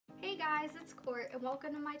guys, it's Court and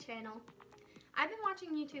welcome to my channel. I've been watching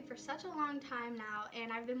YouTube for such a long time now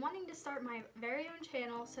and I've been wanting to start my very own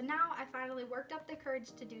channel, so now I finally worked up the courage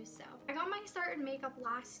to do so. I got my start in makeup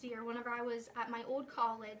last year whenever I was at my old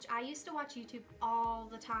college. I used to watch YouTube all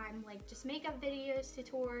the time, like just makeup videos,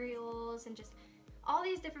 tutorials, and just all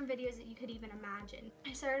these different videos that you could even imagine.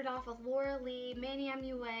 I started off with Laura Lee, Manny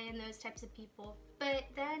MUA, and those types of people. But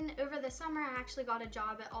then over the summer I actually got a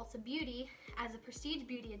job at Ulta Beauty as a prestige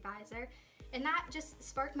beauty advisor, and that just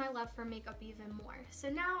sparked my love for makeup even more. So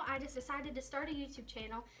now I just decided to start a YouTube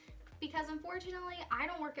channel because unfortunately I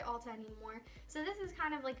don't work at Ulta anymore, so this is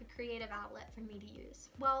kind of like a creative outlet for me to use.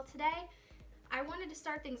 Well, today I wanted to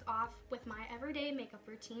start things off with my everyday makeup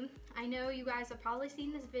routine. I know you guys have probably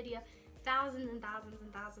seen this video thousands and thousands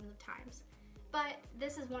and thousands of times, but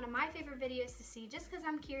this is one of my favorite videos to see just because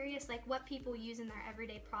I'm curious like what people use in their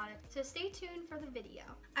everyday product. So stay tuned for the video.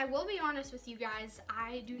 I will be honest with you guys,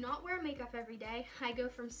 I do not wear makeup every day. I go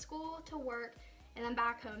from school to work and then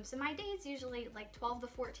back home, so my day is usually like 12 to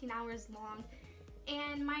 14 hours long,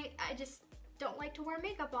 and I just don't like to wear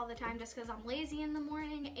makeup all the time just because I'm lazy in the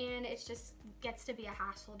morning and it just gets to be a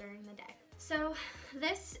hassle during the day. So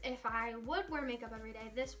this, if I would wear makeup every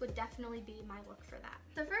day, this would definitely be my look for that.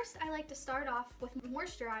 So first I like to start off with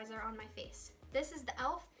moisturizer on my face. This is the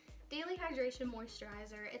e.l.f. Daily Hydration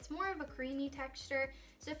Moisturizer. It's more of a creamy texture,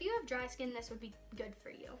 so if you have dry skin, this would be good for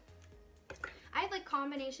you. I have like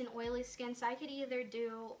combination oily skin, so I could either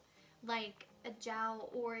do like a gel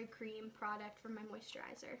or a cream product for my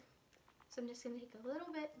moisturizer. So I'm just going to take a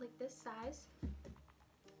little bit like this size,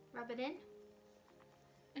 rub it in,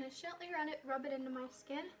 and just gently rub it into my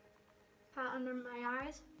skin, pat under my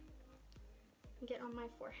eyes, and get on my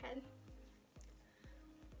forehead.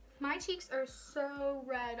 My cheeks are so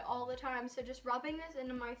red all the time, so just rubbing this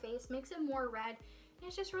into my face makes it more red, and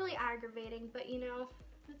it's just really aggravating, but you know,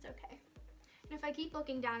 it's okay. And if I keep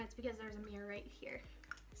looking down, it's because there's a mirror right here.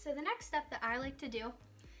 So the next step that I like to do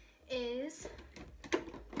is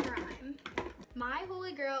prime. My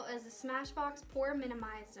holy grail is the Smashbox Pore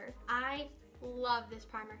Minimizer. I love this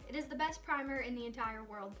primer. It is the best primer in the entire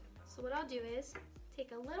world. So what I'll do is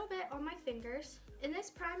take a little bit on my fingers. In this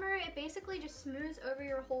primer, it basically just smooths over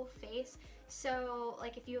your whole face. So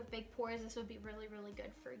like if you have big pores, this would be really, really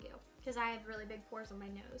good for you because I have really big pores on my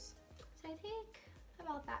nose. So I think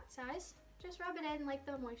about that size. Just rub it in like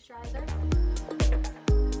the moisturizer.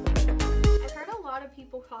 I've heard a lot of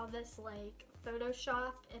people call this like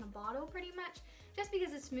Photoshop in a bottle pretty much, just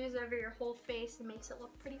because it smooths over your whole face and makes it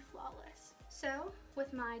look pretty flawless. So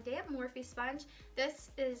with my damp Morphe sponge,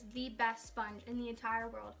 this is the best sponge in the entire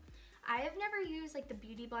world. I have never used like the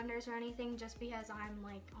beauty blenders or anything just because I'm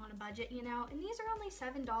like on a budget, you know, and these are only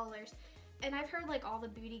 $7. And I've heard like all the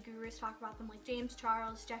beauty gurus talk about them, like James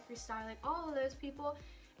Charles, Jeffree Star, like all of those people.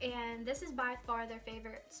 And this is by far their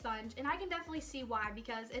favorite sponge, and I can definitely see why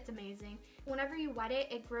because it's amazing. Whenever you wet it,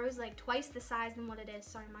 it grows like twice the size than what it is.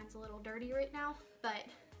 Sorry, mine's a little dirty right now, but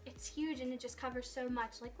it's huge and it just covers so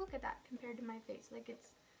much. Like look at that compared to my face, like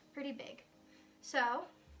it's pretty big. So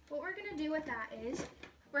what we're gonna do with that is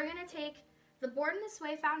we're gonna take the Born This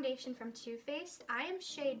Way foundation from Too Faced. I am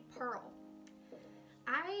shade Pearl.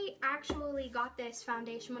 I actually got this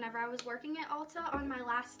foundation whenever I was working at Ulta on my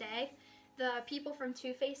last day. The people from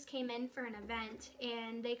Too Faced came in for an event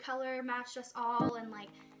and they color matched us all and like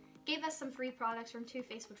gave us some free products from Too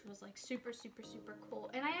Faced, which was like super, super, super cool.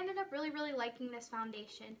 And I ended up really, really liking this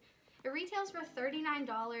foundation. It retails for $39.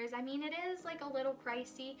 I mean, it is like a little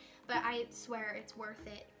pricey, but I swear it's worth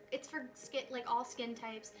it. It's for skin, like all skin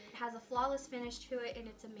types. It has a flawless finish to it and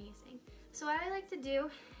it's amazing. So what I like to do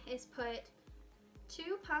is put 2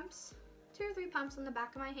 or 3 pumps on the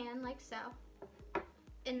back of my hand like so.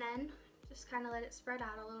 And then just kind of let it spread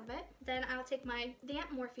out a little bit. Then I'll take my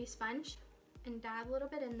damp Morphe sponge and dab a little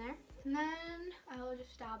bit in there. And then I'll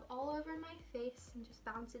just dab all over my face and just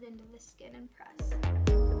bounce it into the skin and press.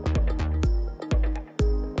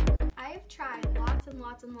 I have tried lots and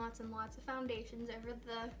lots and lots and lots of foundations over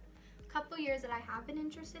the couple years that I have been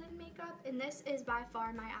interested in makeup, and this is by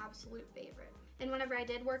far my absolute favorite. And whenever I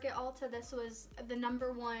did work at Ulta, this was the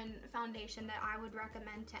 #1 foundation that I would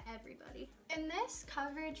recommend to everybody. And this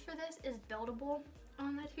coverage for this is buildable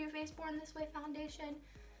on the Too Faced Born This Way foundation.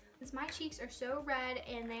 Since my cheeks are so red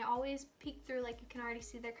and they always peek through, like you can already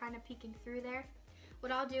see they're kind of peeking through there.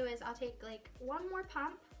 What I'll do is I'll take like 1 more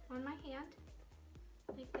pump on my hand,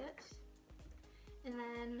 like this, and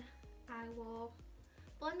then I will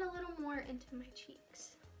blend a little more into my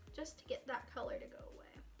cheeks just to get that color to go away.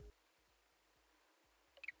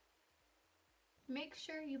 Make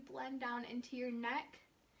sure you blend down into your neck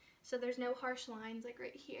so there's no harsh lines like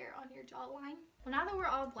right here on your jawline. Well, now that we're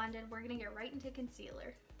all blended, we're gonna get right into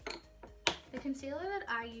concealer. The concealer that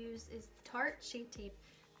I use is the Tarte Shape Tape.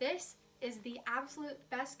 This is the absolute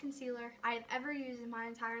best concealer I've ever used in my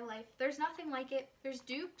entire life. There's nothing like it. There's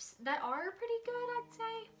dupes that are pretty good, I'd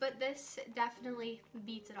say, but this definitely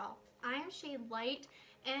beats it all. I am shade light,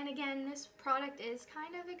 and again, this product is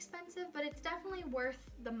kind of expensive, but it's definitely worth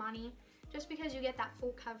the money just because you get that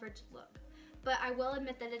full coverage look. But I will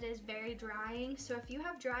admit that it is very drying, so if you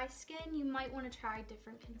have dry skin, you might want to try a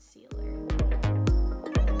different concealer.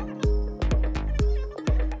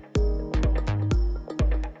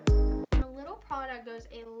 Product goes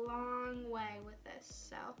a long way with this,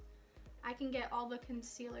 so I can get all the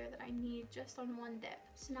concealer that I need just on one dip.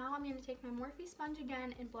 So now I'm going to take my Morphe sponge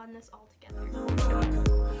again and blend this all together. The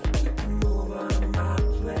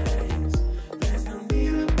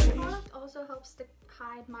product also helps to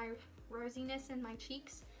hide my rosiness in my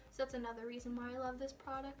cheeks, so that's another reason why I love this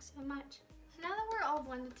product so much. So now that we're all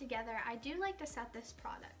blended together, I do like to set this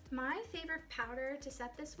product. My favorite powder to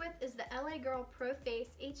set this with is the LA Girl Pro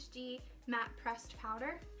Face HD Matte Pressed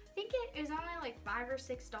Powder. I think it is only like $5 or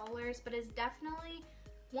 $6, but it's definitely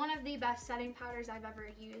one of the best setting powders I've ever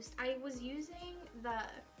used. I was using the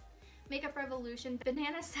Makeup Revolution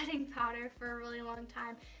banana setting powder for a really long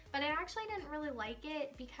time, but I actually didn't really like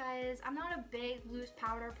it because I'm not a big loose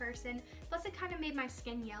powder person. Plus it kind of made my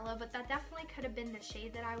skin yellow, but that definitely could have been the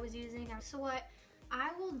shade that I was using. So what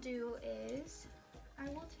I will do is I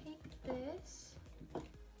will take this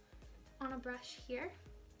on a brush here.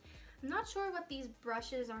 I'm not sure what these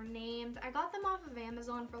brushes are named. I got them off of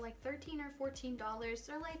Amazon for like $13 or $14.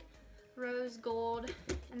 They're like rose gold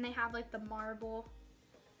and they have like the marble.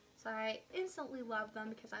 So I instantly love them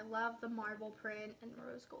because I love the marble print and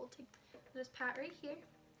rose gold. Just pat right here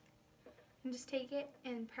and just take it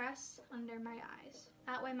and press under my eyes.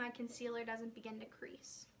 That way my concealer doesn't begin to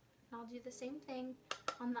crease. And I'll do the same thing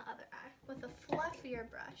on the other eye with a fluffier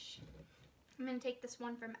brush. I'm going to take this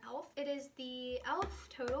one from e.l.f. It is the e.l.f.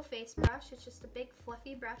 Total Face Brush. It's just a big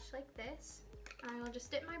fluffy brush like this. I will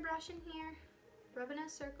just dip my brush in here, rub in a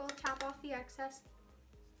circle, tap off the excess,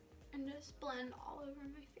 and just blend all over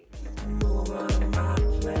my face.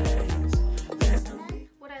 And then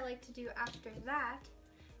what I like to do after that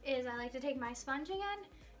is I like to take my sponge again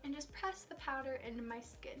and just press the powder into my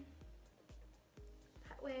skin.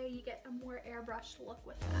 That way you get a more airbrushed look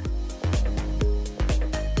with that.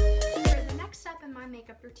 The next step in my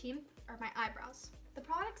makeup routine are my eyebrows. The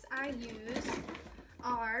products I use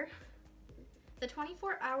are the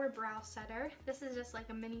 24-Hour Brow Setter. This is just like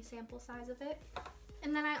a mini sample size of it.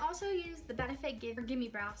 And then I also use the Benefit Gimme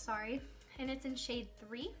Brow, and it's in shade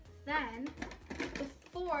 3. Then,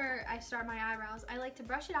 before I start my eyebrows, I like to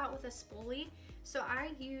brush it out with a spoolie. So I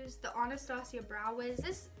use the Anastasia Brow Wiz.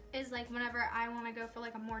 This is like whenever I want to go for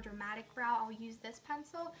like a more dramatic brow, I'll use this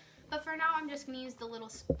pencil. But for now, I'm just going to use the little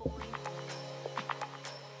spoolie.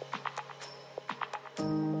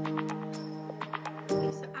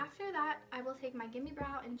 Okay, so after that, I will take my Gimme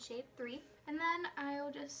Brow in shade 3, and then I'll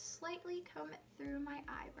just slightly comb it through my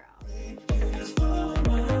eyebrows.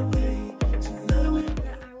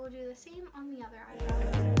 Then I will do the same on the other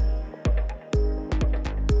eyebrow.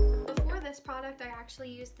 Before this product, I actually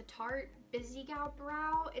used the Tarte Busy Gal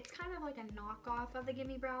Brow. It's kind of like a knockoff of the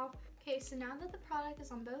Gimme Brow. Okay, so now that the product is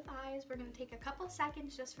on both eyes, we're going to take a couple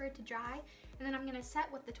seconds just for it to dry, and then I'm going to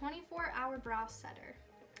set with the 24-Hour Brow Setter.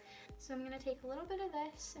 So I'm going to take a little bit of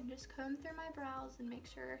this and just comb through my brows and make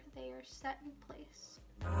sure they are set in place.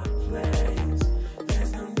 I'm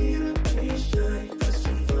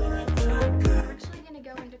actually going to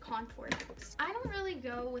go into contour next. I don't really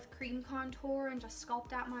go with cream contour and just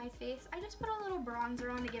sculpt out my face. I just put a little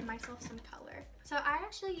bronzer on to give myself some color. So I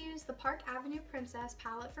actually use the Park Avenue Princess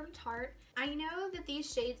palette from Tarte. I know that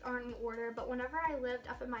these shades aren't in order, but whenever I lived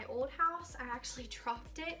up at my old house, I actually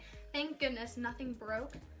dropped it. Thank goodness nothing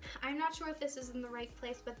broke. I'm not sure if this is in the right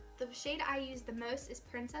place, but the shade I use the most is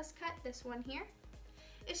Princess Cut, this one here.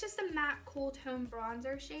 It's just a matte cool tone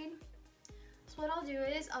bronzer shade. So what I'll do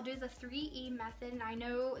is I'll do the 3E method, and I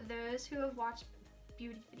know those who have watched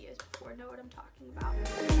beauty videos before know what I'm talking about. And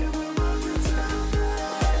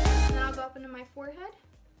then I'll go up into my forehead,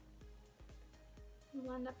 and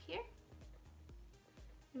blend up here,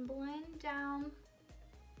 and blend down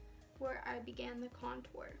where I began the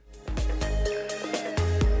contour.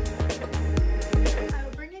 I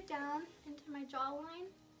will bring it down into my jawline.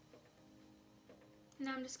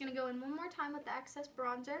 Now I'm just going to go in one more time with the excess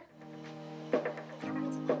bronzer.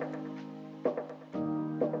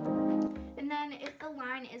 And then if the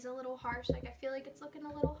line is a little harsh, like I feel like it's looking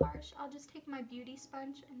a little harsh, I'll just take my beauty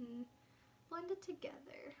sponge and blend it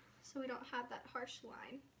together. so we don't have that harsh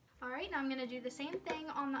line. Alright, now I'm going to do the same thing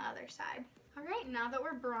on the other side. Alright, now that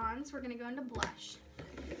we're bronze, we're going to go into blush.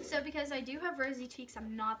 So because I do have rosy cheeks,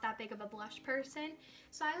 I'm not that big of a blush person.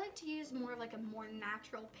 So I like to use more of like a more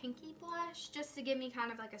natural pinky blush just to give me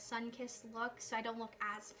kind of like a sun-kissed look so I don't look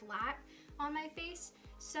as flat on my face.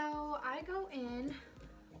 So I go in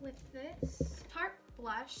with this Tarte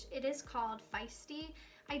blush. It is called Feisty.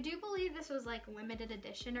 I do believe this was like limited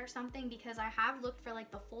edition or something because I have looked for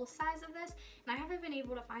like the full size of this and I haven't been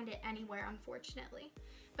able to find it anywhere, unfortunately.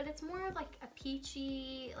 But it's more of like a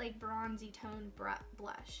peachy, like bronzy tone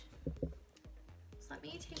blush. So let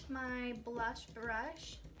me take my blush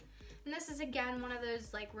brush. And this is again one of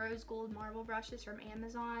those like rose gold marble brushes from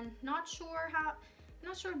Amazon. Not sure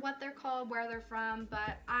what they're called, where they're from,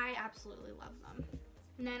 but I absolutely love them.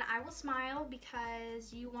 And then I will smile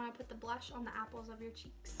because you want to put the blush on the apples of your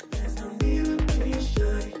cheeks. And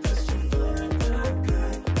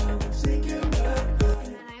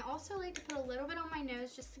then I also like to put a little bit on my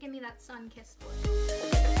nose just to give me that sun-kissed look.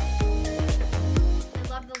 I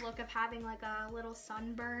love the look of having like a little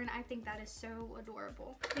sunburn. I think that is so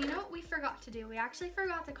adorable. You know what we forgot to do? We actually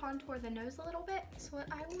forgot to contour the nose a little bit. So what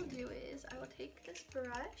I will do is I will take this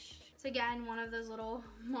brush. It's again one of those little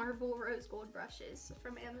marble rose gold brushes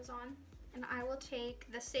from Amazon. And I will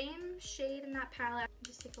take the same shade in that palette.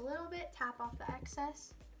 Just take a little bit, tap off the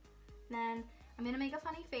excess. Then I'm gonna make a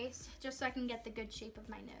funny face just so I can get the good shape of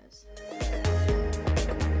my nose.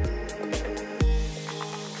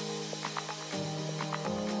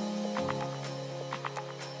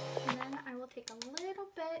 And then I will take a little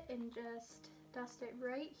bit and just dust it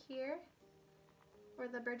right here where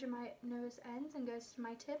the bridge of my nose ends and goes to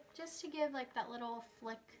my tip, just to give like that little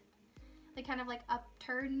flick, like kind of like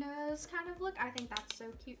upturned nose kind of look. I think that's so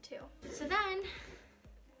cute too. So then,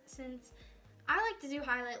 since I like to do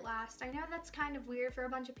highlight last, I know that's kind of weird for a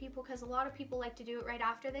bunch of people because a lot of people like to do it right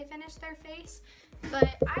after they finish their face,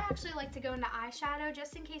 but I actually like to go into eyeshadow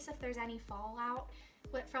just in case if there's any fallout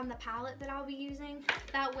from the palette that I'll be using.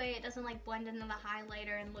 That way it doesn't like blend into the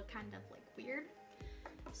highlighter and look kind of like weird.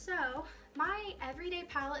 So my everyday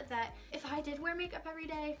palette that if I did wear makeup every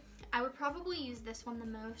day, I would probably use this one the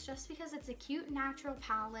most just because it's a cute natural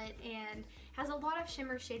palette and has a lot of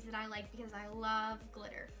shimmer shades that I like because I love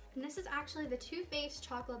glitter. And this is actually the Too Faced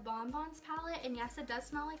Chocolate Bonbons palette, and yes, it does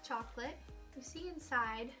smell like chocolate. You see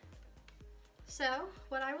inside. So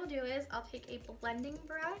what I will do is I'll take a blending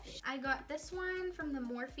brush. I got this one from the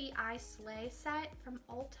Morphe Eye Slay set from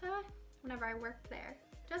Ulta whenever I worked there.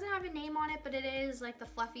 Doesn't have a name on it, but it is like the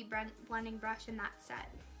fluffy blending brush in that set.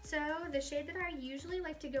 So the shade that I usually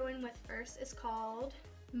like to go in with first is called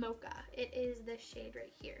Mocha. It is this shade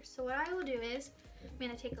right here. So what I will do is I'm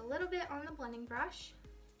gonna take a little bit on the blending brush,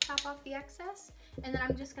 tap off the excess, and then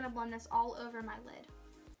I'm just gonna blend this all over my lid.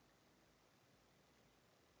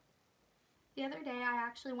 The other day I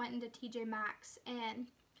actually went into TJ Maxx and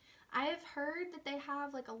I have heard that they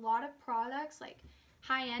have like a lot of products, like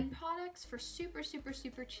high-end products for super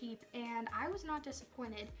cheap, and I was not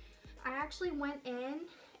disappointed. I actually went in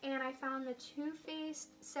and I found the Too Faced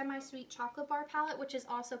Semi-Sweet Chocolate Bar palette, which is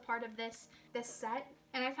also part of this set.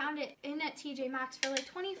 And I found it in at TJ Maxx for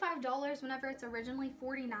like $25 whenever it's originally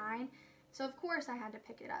 $49. So of course I had to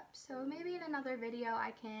pick it up. So maybe in another video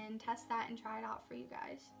I can test that and try it out for you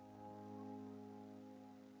guys.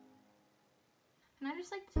 And I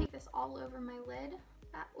just like to take this all over my lid.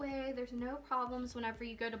 That way there's no problems whenever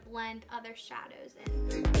you go to blend other shadows in.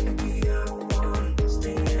 So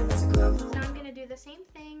now I'm going to do the same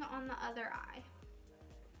thing on the other eye.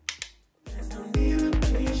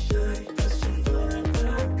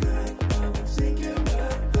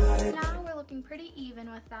 Now we're looking pretty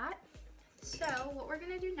even with that. So what we're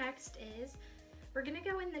going to do next is we're going to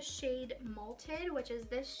go in the shade Malted, which is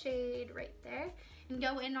this shade right there, and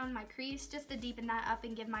go in on my crease just to deepen that up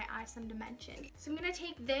and give my eye some dimension. So I'm going to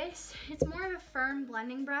take this, it's more of a firm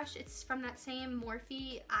blending brush, it's from that same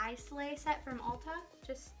Morphe Eye Slay set from Ulta.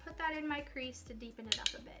 Just put that in my crease to deepen it up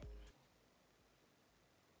a bit.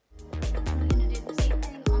 I'm going to do the same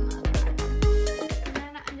thing on the other eye. And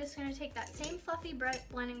then I'm just going to take that same fluffy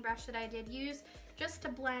blending brush that I did use just to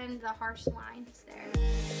blend the harsh lines there.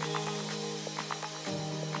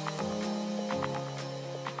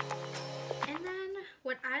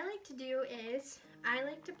 What I like to do is I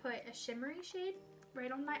like to put a shimmery shade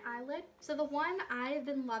right on my eyelid. So the one I've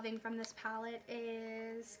been loving from this palette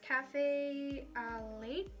is Cafe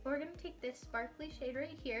Late. We're going to take this sparkly shade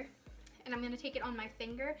right here and I'm going to take it on my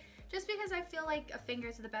finger just because I feel like a finger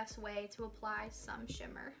is the best way to apply some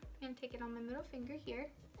shimmer. I'm going to take it on my middle finger here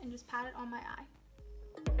and just pat it on my eye.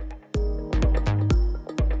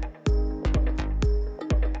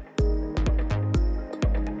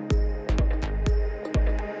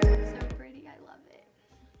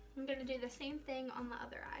 do the same thing on the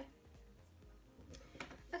other eye.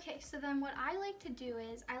 Okay, so then what I like to do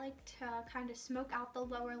is I like to kind of smoke out the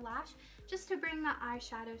lower lash just to bring the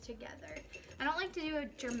eyeshadow together. I don't like to do a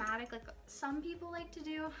dramatic like some people like to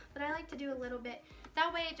do, but I like to do a little bit.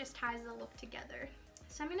 That way it just ties the look together.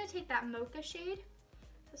 So I'm going to take that mocha shade,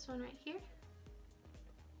 this one right here,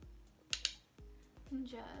 and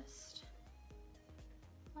just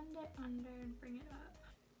blend it under and bring it up.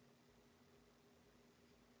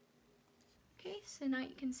 Okay, so now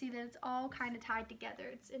you can see that it's all kind of tied together.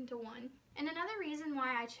 It's into one. And another reason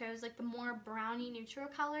why I chose like the more browny neutral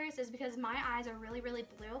colors is because my eyes are really, really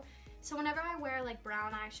blue. So whenever I wear like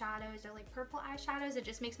brown eyeshadows or like purple eyeshadows, it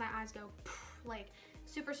just makes my eyes go like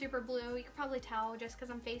super, super blue. You can probably tell just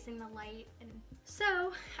because I'm facing the light. And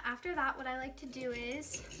so after that, what I like to do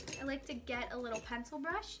is I like to get a little pencil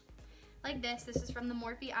brush like this. This is from the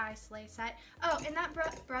Morphe Eye Slay set. Oh, and that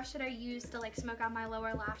brush that I use to like smoke out my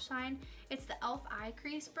lower lash line, it's the e.l.f. eye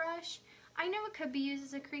crease brush. I know it could be used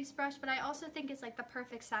as a crease brush, but I also think it's like the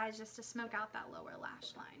perfect size just to smoke out that lower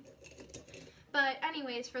lash line. But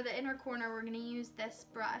anyways, for the inner corner, we're gonna use this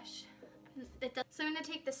brush. So I'm gonna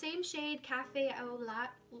take the same shade, Cafe Au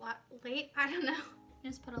Late, I don't know.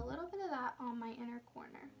 Just put a little bit of that on my inner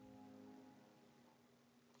corner.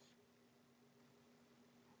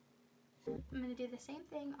 I'm going to do the same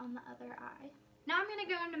thing on the other eye. Now I'm going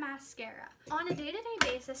to go into mascara. On a day-to-day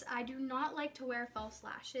basis, I do not like to wear false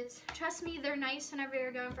lashes. Trust me, they're nice whenever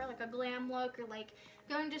you're going for like a glam look or like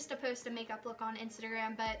going just to post a makeup look on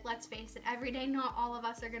Instagram, but let's face it, every day not all of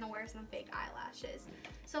us are going to wear some fake eyelashes.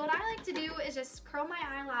 So what I like to do is just curl my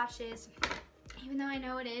eyelashes, even though I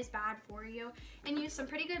know it is bad for you, and use some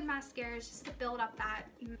pretty good mascaras just to build up that.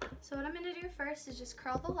 So what I'm going to do first is just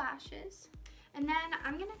curl the lashes. And then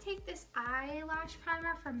I'm going to take this eyelash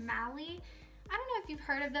primer from Mally. I don't know if you've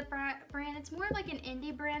heard of the brand. It's more like an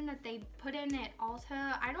indie brand that they put in at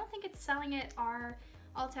Ulta. I don't think it's selling at our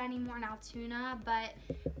Ulta anymore in Altoona, but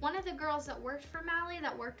one of the girls that worked for Mally,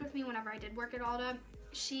 that worked with me whenever I did work at Ulta,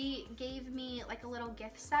 she gave me like a little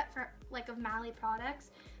gift set for like of Mally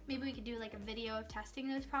products. Maybe we could do like a video of testing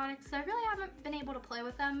those products. So I really haven't been able to play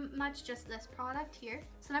with them much, just this product here.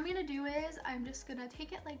 So what I'm gonna do is I'm just gonna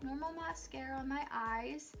take it like normal mascara on my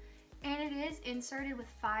eyes, and it is inserted with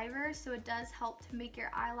fibers, so it does help to make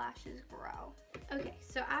your eyelashes grow. Okay,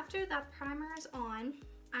 so after that primer is on,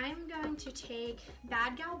 I'm going to take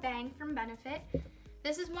Bad Gal Bang from Benefit.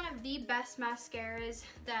 This is one of the best mascaras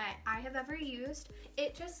that I have ever used.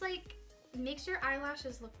 It just like makes your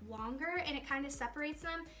eyelashes look longer, and it kind of separates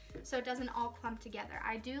them so it doesn't all clump together.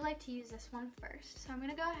 I do like to use this one first, so I'm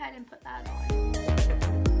gonna go ahead and put that on.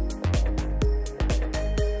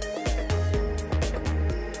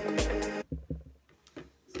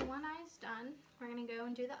 So one eye's done. We're gonna go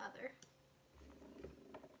and do the other.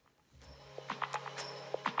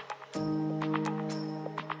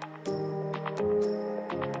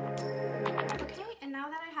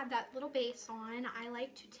 That little base on, I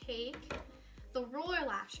like to take the Roller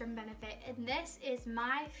Lash from Benefit, and this is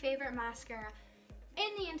my favorite mascara in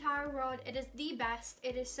the entire world. It is the best.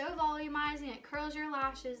 It is so volumizing, it curls your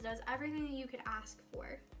lashes, does everything that you could ask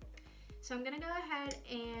for. So I'm gonna go ahead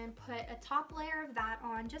and put a top layer of that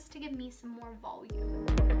on just to give me some more volume.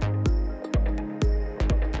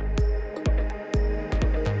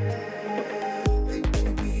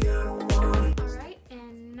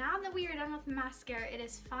 We are done with mascara. It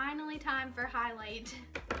is finally time for highlight.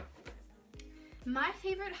 My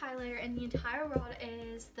favorite highlighter in the entire world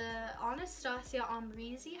is the Anastasia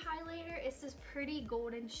Amrezy highlighter. It's this pretty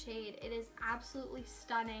golden shade. It is absolutely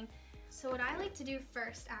stunning. So what I like to do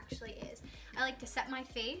first actually is I like to set my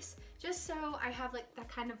face just so I have like that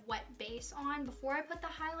kind of wet base on before I put the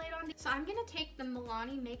highlight on. So I'm gonna take the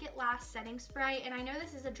Milani Make It Last setting spray, and I know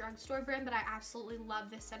this is a drugstore brand, but I absolutely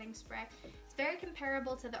love this setting spray. It's very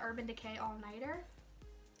comparable to the Urban Decay All Nighter.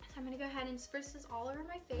 So I'm gonna go ahead and spritz this all over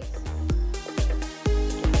my face.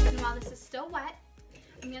 And while this is still wet,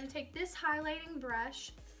 I'm gonna take this highlighting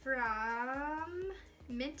brush from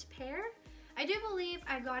Mint Pear. I do believe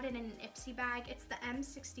I got it in an Ipsy bag. It's the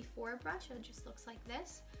M64 brush. It just looks like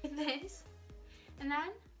this. And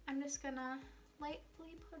then I'm just gonna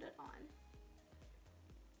lightly put it on.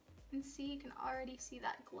 And see, you can already see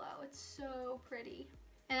that glow. It's so pretty.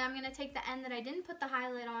 And I'm gonna take the end that I didn't put the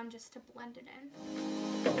highlight on just to blend it in.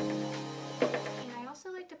 And I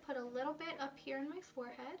also like to put a little bit up here in my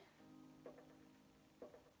forehead.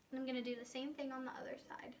 And I'm gonna do the same thing on the other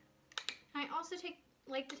side. And I also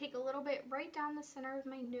like to take a little bit right down the center of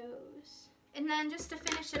my nose. And then just to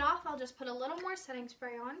finish it off, I'll just put a little more setting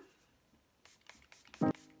spray on.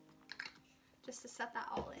 just to set that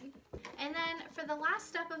all in. And then for the last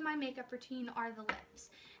step of my makeup routine are the lips.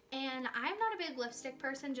 And I'm not a big lipstick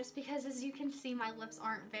person just because, as you can see, my lips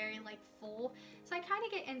aren't very like full. So I kind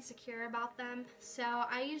of get insecure about them. So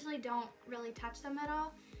I usually don't really touch them at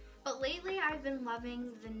all. But lately I've been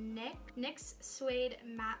loving the NYX Suede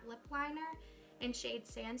Matte Lip Liner in shade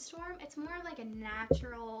Sandstorm. It's more like a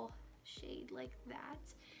natural shade like that.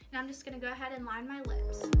 And I'm just going to go ahead and line my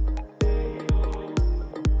lips.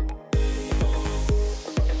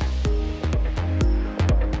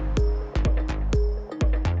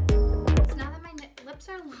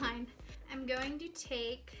 Are lined, I'm going to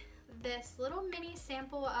take this little mini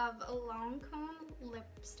sample of a Lancome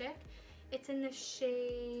lipstick. It's in the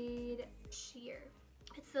shade Sheer.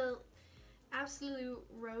 It's the Absolute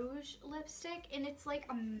Rouge lipstick, and it's like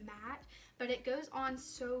a matte, but it goes on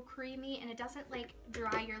so creamy and it doesn't like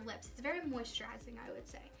dry your lips. It's very moisturizing, I would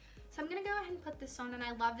say. So I'm gonna go ahead and put this on, and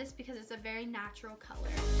I love this because it's a very natural color.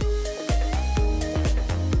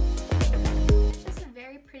 It's just a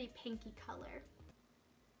very pretty pinky color.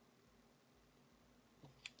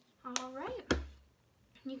 Alright,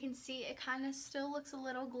 you can see it kind of still looks a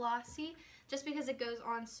little glossy just because it goes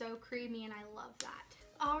on so creamy, and I love that.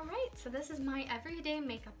 Alright, so this is my everyday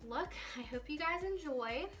makeup look. I hope you guys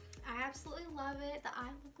enjoy. I absolutely love it. The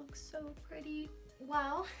eye look looks so pretty.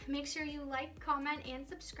 Well, make sure you like, comment, and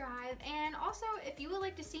subscribe. And also, if you would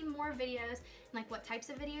like to see more videos, like what types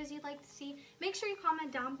of videos you'd like to see, make sure you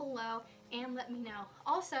comment down below and let me know.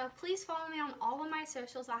 Also, please follow me on all of my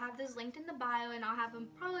socials. I'll have those linked in the bio, and I'll have them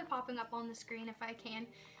probably popping up on the screen if I can.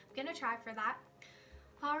 I'm gonna try for that.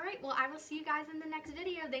 Alright, well, I will see you guys in the next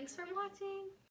video. Thanks for watching.